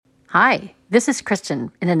Hi, this is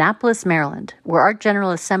Kristen in Annapolis, Maryland, where our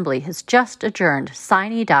General Assembly has just adjourned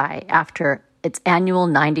sine die after its annual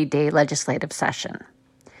 90-day legislative session.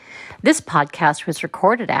 This podcast was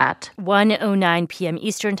recorded at 1:09 p.m.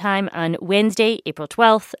 Eastern Time on Wednesday, April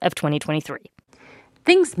 12th of 2023.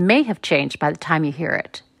 Things may have changed by the time you hear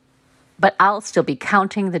it, but I'll still be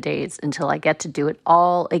counting the days until I get to do it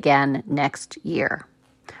all again next year.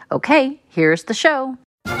 Okay, here's the show.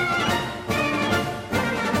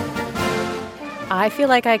 I feel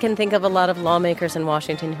like I can think of a lot of lawmakers in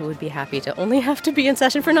Washington who would be happy to only have to be in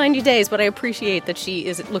session for 90 days, but I appreciate that she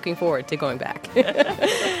is looking forward to going back.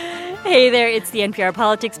 Hey there, it's the NPR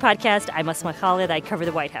Politics Podcast. I'm Asma Khalid. I cover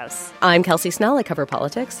the White House. I'm Kelsey Snell. I cover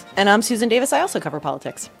politics. And I'm Susan Davis. I also cover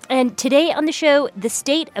politics. And today on the show, the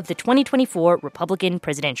state of the 2024 Republican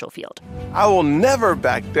presidential field. I will never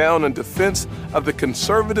back down in defense of the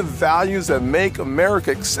conservative values that make America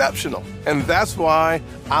exceptional. And that's why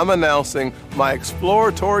I'm announcing my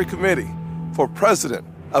exploratory committee for President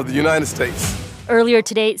of the United States. Earlier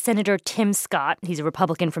today, Senator Tim Scott, he's a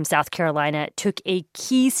Republican from South Carolina, took a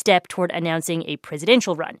key step toward announcing a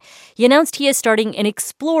presidential run. He announced he is starting an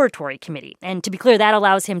exploratory committee. And to be clear, that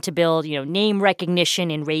allows him to build, name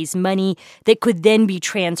recognition and raise money that could then be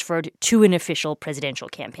transferred to an official presidential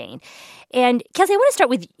campaign. And Kelsey, I want to start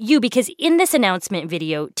with you because in this announcement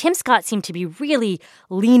video, Tim Scott seemed to be really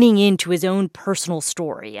leaning into his own personal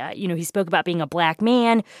story. He spoke about being a black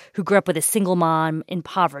man who grew up with a single mom in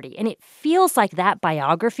poverty. And it feels like that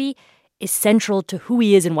biography is central to who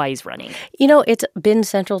he is and why he's running. It's been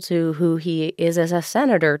central to who he is as a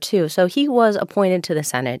senator, too. So he was appointed to the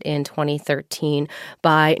Senate in 2013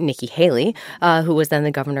 by Nikki Haley, who was then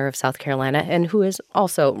the governor of South Carolina and who is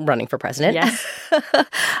also running for president. Yes.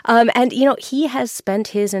 He has spent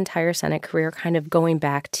his entire Senate career kind of going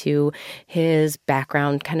back to his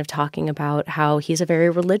background, kind of talking about how he's a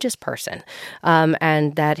very religious person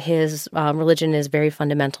and that his religion is very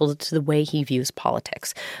fundamental to the way he views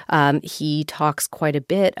politics. He talks quite a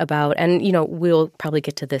bit about, and, we'll probably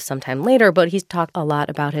get to this sometime later, but he's talked a lot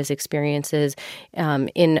about his experiences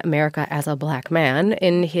in America as a black man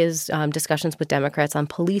in his discussions with Democrats on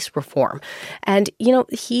police reform. And,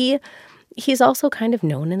 he's also kind of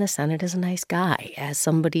known in the Senate as a nice guy, as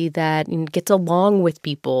somebody that gets along with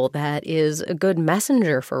people, that is a good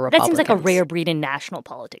messenger for Republicans. That seems like a rare breed in national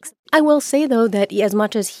politics. I will say, though, that as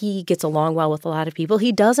much as he gets along well with a lot of people,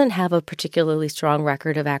 he doesn't have a particularly strong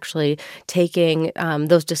record of actually taking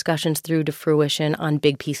those discussions through to fruition on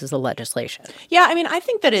big pieces of legislation. Yeah, I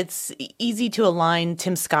think that it's easy to align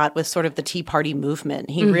Tim Scott with sort of the Tea Party movement.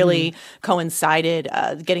 He really coincided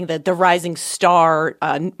getting the rising star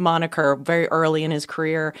moniker very early in his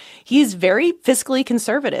career. He's very fiscally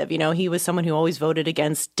conservative. He was someone who always voted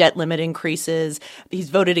against debt limit increases. He's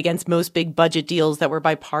voted against most big budget deals that were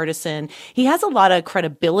bipartisan. He has a lot of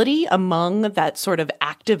credibility among that sort of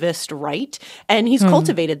activist right, and he's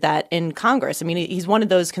cultivated that in Congress. He's one of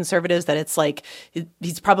those conservatives that it's like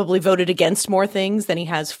he's probably voted against more things than he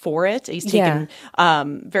has for it. He's taken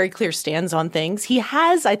very clear stands on things. He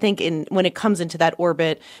has, I think, when it comes into that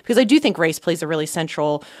orbit, because I do think race plays a really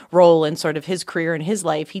central role in sort of his career and his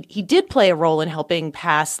life. He did play a role in helping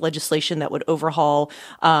pass legislation that would overhaul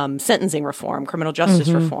sentencing reform, criminal justice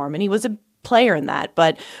reform, and he was a player in that.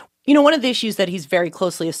 But one of the issues that he's very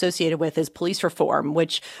closely associated with is police reform,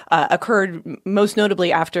 which occurred most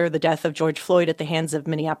notably after the death of George Floyd at the hands of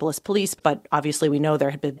Minneapolis police. But obviously, we know there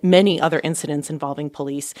had been many other incidents involving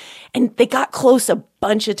police. And they got close a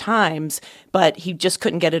bunch of times, but he just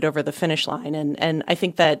couldn't get it over the finish line. And I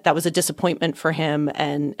think that was a disappointment for him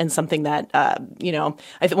and something that,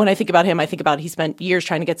 when I think about him, I think about he spent years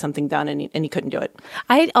trying to get something done and he couldn't do it.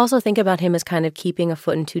 I also think about him as kind of keeping a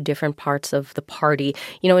foot in two different parts of the party.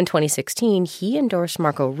 In 2016, he endorsed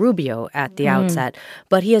Marco Rubio at the outset,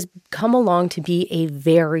 but he has come along to be a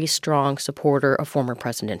very strong supporter of former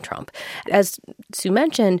President Trump. As Sue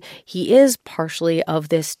mentioned, he is partially of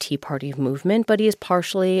this Tea Party movement, but he is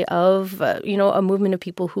partially of, a movement of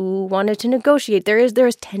people who wanted to negotiate. There is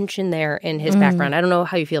tension there in his background. I don't know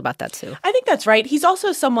how you feel about that, Sue. I think that's right. He's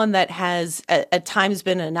also someone that has at times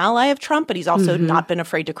been an ally of Trump, but he's also not been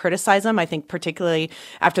afraid to criticize him. I think particularly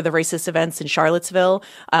after the racist events in Charlottesville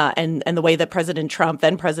and the way that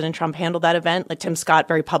then President Trump handled that event. Like Tim Scott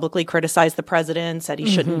very publicly criticized the president, said he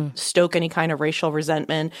shouldn't stoke any kind of racial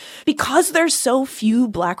resentment. Because there's so few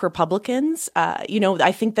black Republicans,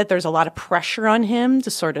 I think that there's a lot of pressure on him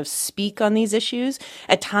to sort of speak on these issues.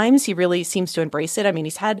 At times, he really seems to embrace it.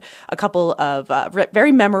 He's had a couple of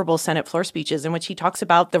very memorable Senate floor speeches in which he talks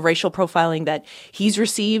about the racial profiling that he's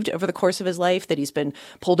received over the course of his life, that he's been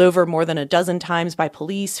pulled over more than a dozen times by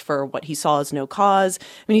police for what he saw as no cause.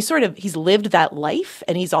 mean, he's lived that life,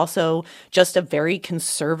 and he's also just a very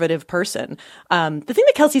conservative person. The thing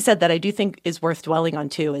that Kelsey said that I do think is worth dwelling on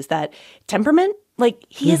too is that temperament. Like,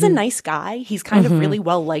 he is a nice guy. He's kind of really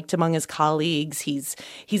well liked among his colleagues.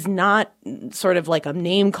 He's not sort of like a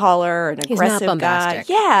name caller, an aggressive guy.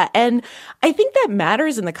 Yeah, and I think that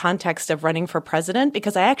matters in the context of running for president,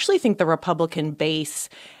 because I actually think the Republican base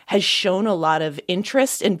has shown a lot of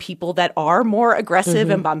interest in people that are more aggressive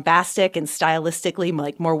and bombastic and stylistically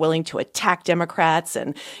like more willing to attack Democrats.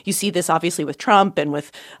 And you see this obviously with Trump and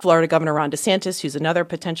with Florida Governor Ron DeSantis, who's another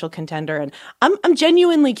potential contender. And I'm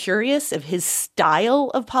genuinely curious if his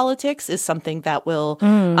style of politics is something that will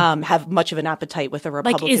have much of an appetite with a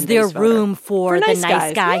Republican Like, is there room for the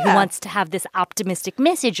nice guy yeah. who wants to have this optimistic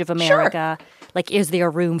message of America? Sure. Like, is there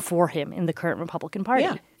room for him in the current Republican Party?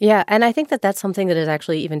 Yeah, and I think that that's something that is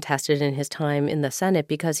actually even tested in his time in the Senate,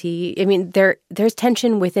 because there's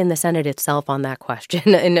tension within the Senate itself on that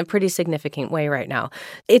question in a pretty significant way right now.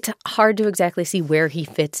 It's hard to exactly see where he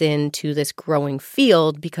fits into this growing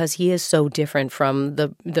field, because he is so different from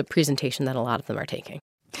the presentation that a lot of them are taking.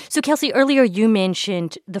 So, Kelsey, earlier you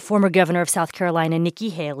mentioned the former governor of South Carolina, Nikki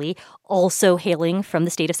Haley, also hailing from the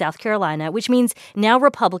state of South Carolina, which means now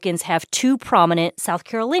Republicans have two prominent South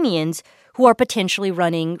Carolinians who are potentially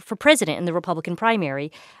running for president in the Republican primary.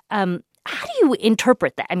 How do you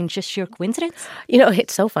interpret that? I mean, just sheer coincidence?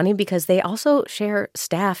 It's so funny because they also share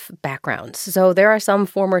staff backgrounds. So there are some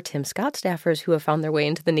former Tim Scott staffers who have found their way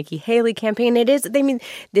into the Nikki Haley campaign.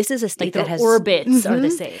 This is a state that has orbits are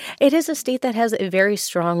the same. It is a state that has a very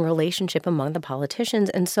strong relationship among the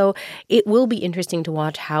politicians. And so it will be interesting to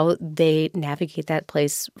watch how they navigate that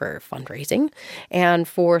place for fundraising and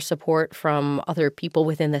for support from other people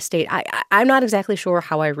within the state. I'm not exactly sure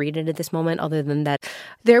how I read it at this moment, other than that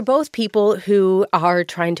they're both people who are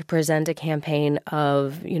trying to present a campaign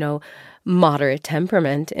of, moderate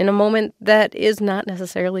temperament in a moment that is not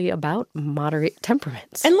necessarily about moderate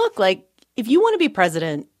temperaments. And look, like, if you want to be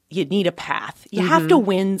president, you need a path. You have to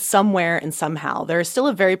win somewhere and somehow. There is still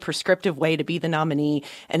a very prescriptive way to be the nominee,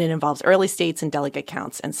 and it involves early states and delegate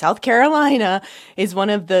counts. And South Carolina is one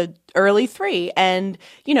of the early three. And,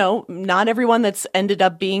 not everyone that's ended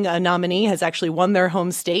up being a nominee has actually won their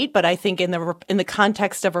home state. But I think in the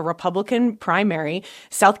context of a Republican primary,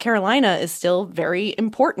 South Carolina is still very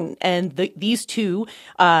important. And these two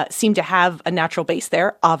seem to have a natural base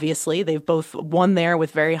there. Obviously, they've both won there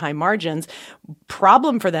with very high margins.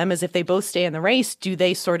 Problem for them is if they both stay in the race, do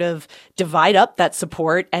they sort of divide up that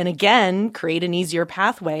support and again create an easier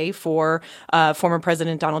pathway for former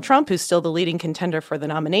President Donald Trump, who's still the leading contender for the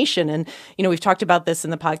nomination? And, we've talked about this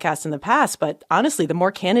in the podcast in the past, but honestly, the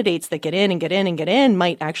more candidates that get in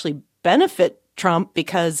might actually benefit Trump,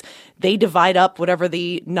 because they divide up whatever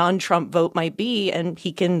the non-Trump vote might be, and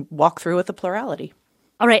he can walk through with a plurality.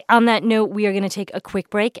 All right. On that note, we are going to take a quick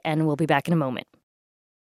break, and we'll be back in a moment.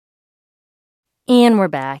 And we're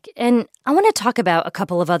back. And I want to talk about a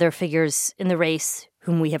couple of other figures in the race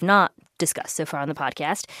whom we have not discussed so far on the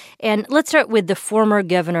podcast. And let's start with the former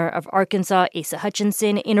governor of Arkansas, Asa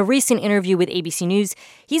Hutchinson. In a recent interview with ABC News,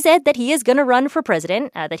 he said that he is going to run for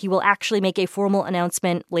president, that he will actually make a formal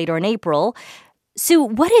announcement later in April. Sue,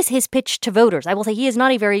 what is his pitch to voters? I will say he is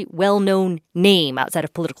not a very well-known name outside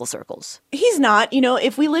of political circles. He's not.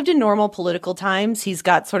 If we lived in normal political times, he's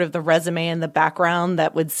got sort of the resume and the background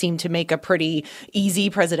that would seem to make a pretty easy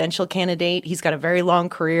presidential candidate. He's got a very long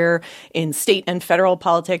career in state and federal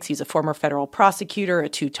politics. He's a former federal prosecutor, a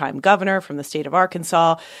two-time governor from the state of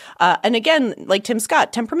Arkansas. And again, like Tim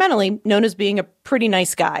Scott, temperamentally known as being a pretty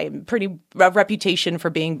nice guy, pretty reputation for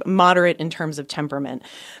being moderate in terms of temperament.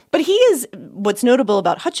 But he is, what's notable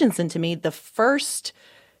about Hutchinson to me, the first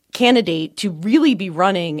candidate to really be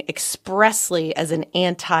running expressly as an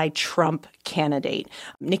anti-Trump candidate.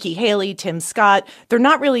 Nikki Haley, Tim Scott, they're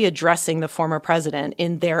not really addressing the former president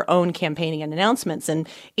in their own campaigning and announcements. And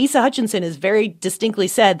Asa Hutchinson has very distinctly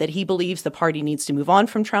said that he believes the party needs to move on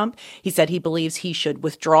from Trump. He said he believes he should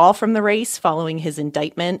withdraw from the race following his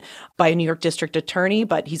indictment by a New York district attorney,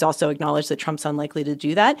 but he's also acknowledged that Trump's unlikely to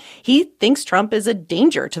do that. He thinks Trump is a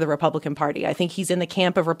danger to the Republican Party. I think he's in the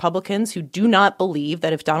camp of Republicans who do not believe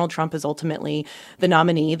that if Donald Trump is ultimately the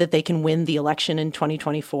nominee, that they can win the election in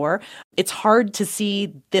 2024. It's hard to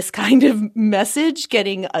see this kind of message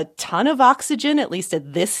getting a ton of oxygen, at least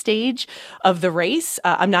at this stage of the race.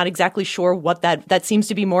 I'm not exactly sure what that seems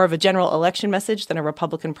to be more of a general election message than a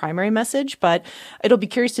Republican primary message, but it'll be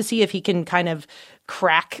curious to see if he can kind of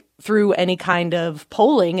crack through any kind of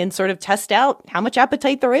polling and sort of test out how much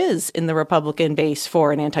appetite there is in the Republican base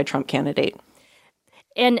for an anti-Trump candidate.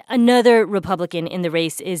 And another Republican in the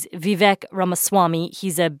race is Vivek Ramaswamy.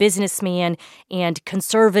 He's a businessman and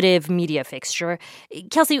conservative media fixture.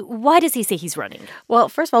 Kelsey, why does he say he's running? Well,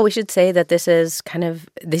 first of all, we should say that this is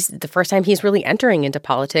the first time he's really entering into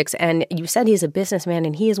politics. And you said he's a businessman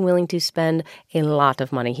and he is willing to spend a lot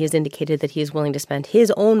of money. He has indicated that he is willing to spend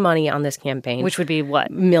his own money on this campaign. Which would be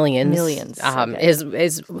what? Millions. Okay.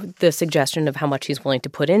 Is the suggestion of how much he's willing to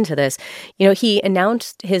put into this. He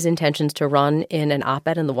announced his intentions to run in an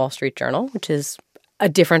op-ed in the Wall Street Journal, which is a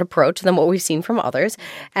different approach than what we've seen from others.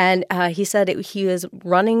 And he said he is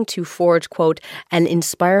running to forge, quote, an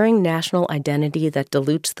inspiring national identity that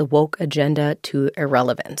dilutes the woke agenda to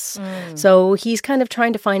irrelevance. So he's kind of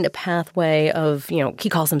trying to find a pathway of, he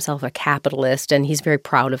calls himself a capitalist, and he's very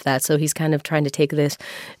proud of that. So he's kind of trying to take this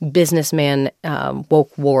businessman,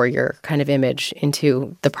 woke warrior kind of image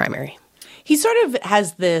into the primary. He sort of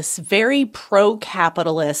has this very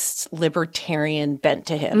pro-capitalist libertarian bent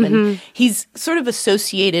to him. And he's sort of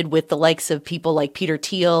associated with the likes of people like Peter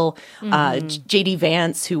Thiel, J.D.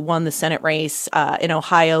 Vance, who won the Senate race in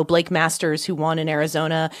Ohio, Blake Masters, who won in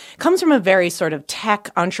Arizona. Comes from a very sort of tech,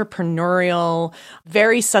 entrepreneurial,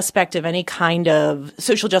 very suspect of any kind of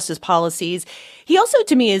social justice policies. He also,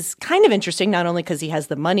 to me, is kind of interesting, not only because he has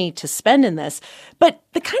the money to spend in this, but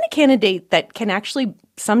the kind of candidate that can actually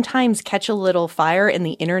sometimes catch a little fire in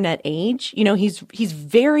the internet age. He's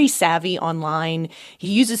very savvy online. He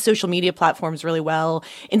uses social media platforms really well.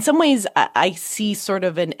 In some ways, I see sort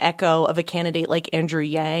of an echo of a candidate like Andrew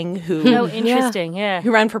Yang, who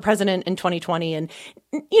who ran for president in 2020 and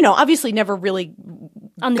obviously never really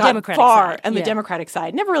on the got Democratic far side. on the Democratic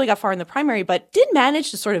side. Never really got far in the primary, but did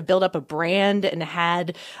manage to sort of build up a brand and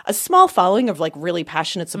had a small following of like really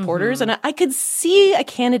passionate supporters. And I could see a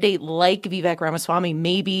candidate like Vivek Ramaswamy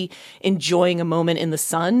maybe enjoying a moment in the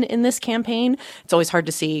sun in this campaign. It's always hard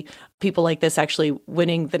to see people like this actually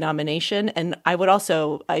winning the nomination. And I would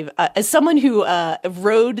also, as someone who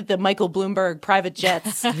rode the Michael Bloomberg private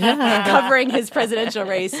jets covering his presidential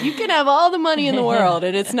race, you can have all the money in the world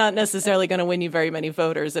and it's not necessarily going to win you very many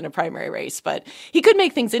voters in a primary race. But he could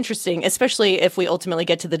make things interesting, especially if we ultimately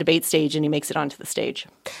get to the debate stage and he makes it onto the stage.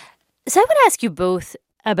 So I want to ask you both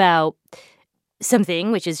about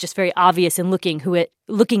something which is just very obvious in looking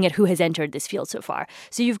at who has entered this field so far.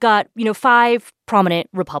 So you've got, 5 prominent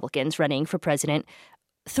Republicans running for president.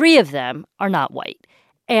 3 of them are not white.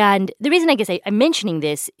 And the reason I guess I'm mentioning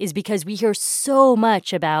this is because we hear so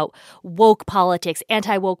much about woke politics,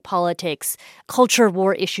 anti-woke politics, culture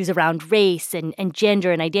war issues around race and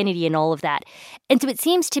gender and identity and all of that. And so it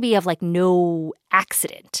seems to be of like no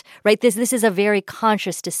accident, right? This is a very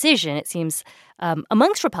conscious decision, it seems,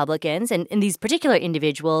 amongst Republicans and these particular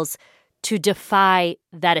individuals to defy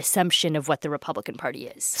that assumption of what the Republican Party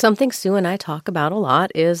is. Something Sue and I talk about a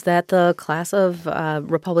lot is that the class of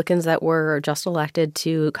Republicans that were just elected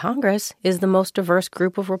to Congress is the most diverse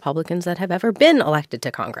group of Republicans that have ever been elected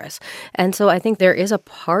to Congress. And so I think there is a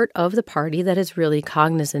part of the party that is really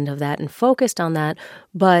cognizant of that and focused on that.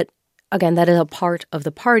 But again, that is a part of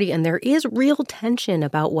the party. And there is real tension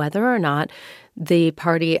about whether or not the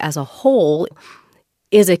party as a whole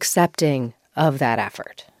is accepting of that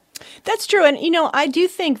effort. That's true. And, I do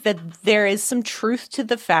think that there is some truth to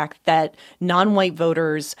the fact that non-white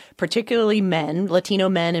voters, particularly men, Latino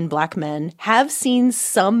men and Black men, have seen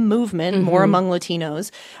some movement, more among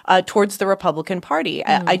Latinos, towards the Republican Party.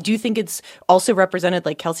 I do think it's also represented,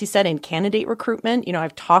 like Kelsey said, in candidate recruitment.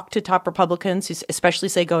 I've talked to top Republicans who especially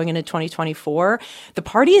say going into 2024, the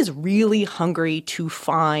party is really hungry to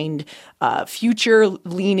find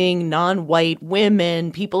future-leaning, non-white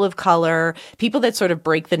women, people of color, people that sort of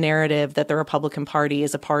break the narrative that the Republican Party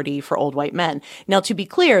is a party for old white men. Now, to be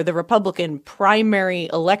clear, the Republican primary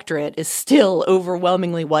electorate is still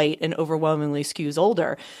overwhelmingly white and overwhelmingly skews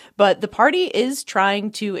older. But the party is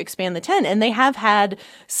trying to expand the tent, and they have had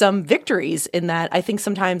some victories in that. I think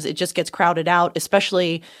sometimes it just gets crowded out,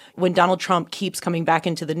 especially when Donald Trump keeps coming back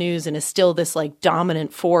into the news and is still this like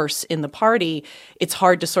dominant force in the party. It's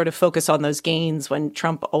hard to sort of focus on those gains when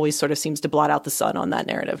Trump always sort of seems to blot out the sun on that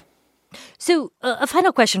narrative. So a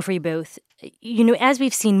final question for you both. As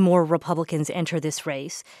we've seen more Republicans enter this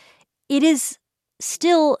race, it is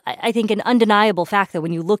still, I think, an undeniable fact that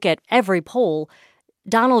when you look at every poll,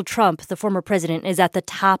 Donald Trump, the former president, is at the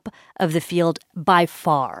top of the field by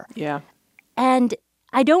far. Yeah. And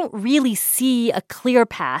I don't really see a clear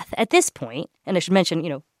path at this point. And I should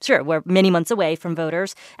mention, sure, we're many months away from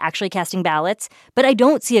voters actually casting ballots, but I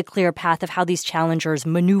don't see a clear path of how these challengers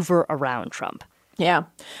maneuver around Trump. Yeah.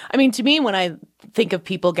 I mean, to me, when I think of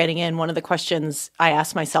people getting in, one of the questions I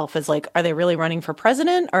ask myself is like, are they really running for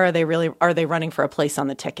president, or are they running for a place on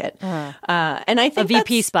the ticket? And I think a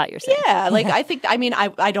VP spot, you're saying? Yeah, like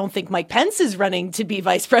I don't think Mike Pence is running to be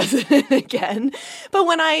vice president again. But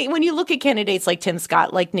when you look at candidates like Tim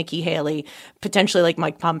Scott, like Nikki Haley, potentially like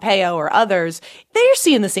Mike Pompeo or others, they're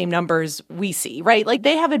seeing the same numbers we see, right? Like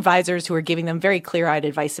they have advisors who are giving them very clear-eyed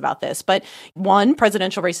advice about this. But one,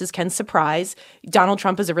 presidential races can surprise. Donald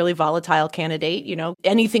Trump is a really volatile candidate. You know,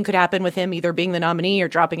 anything could happen with him either being the nominee or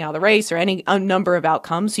dropping out of the race, or a number of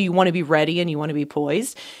outcomes. So you want to be ready and you want to be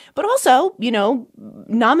poised. But also, you know,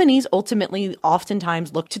 nominees ultimately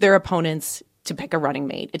oftentimes look to their opponents to pick a running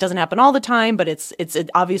mate. It doesn't happen all the time, but it's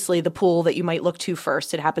obviously the pool that you might look to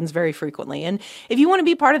first. It happens very frequently. And if you want to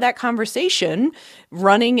be part of that conversation,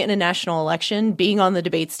 running in a national election, being on the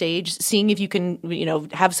debate stage, seeing if you can, you know,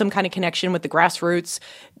 have some kind of connection with the grassroots,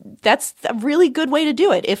 that's a really good way to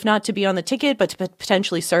do it, if not to be on the ticket, but to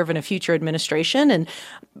potentially serve in a future administration. And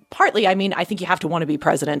partly, I mean, I think you have to want to be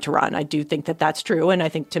president to run. I do think that that's true. And I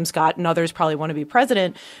think Tim Scott and others probably want to be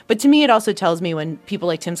president. But to me, it also tells me when people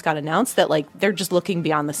like Tim Scott announce that, like, they're just looking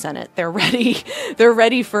beyond the Senate. They're ready. They're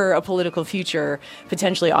ready for a political future,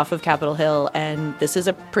 potentially off of Capitol Hill. And this is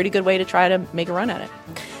a pretty good way to try to make a run at it.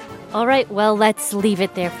 All right, well, let's leave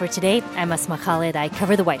it there for today. I'm Asma Khalid. I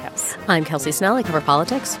cover the White House. I'm Kelsey Snell. I cover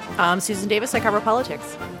politics. I'm Susan Davis. I cover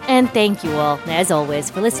politics. And thank you all, as always,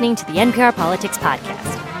 for listening to the NPR Politics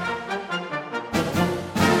Podcast.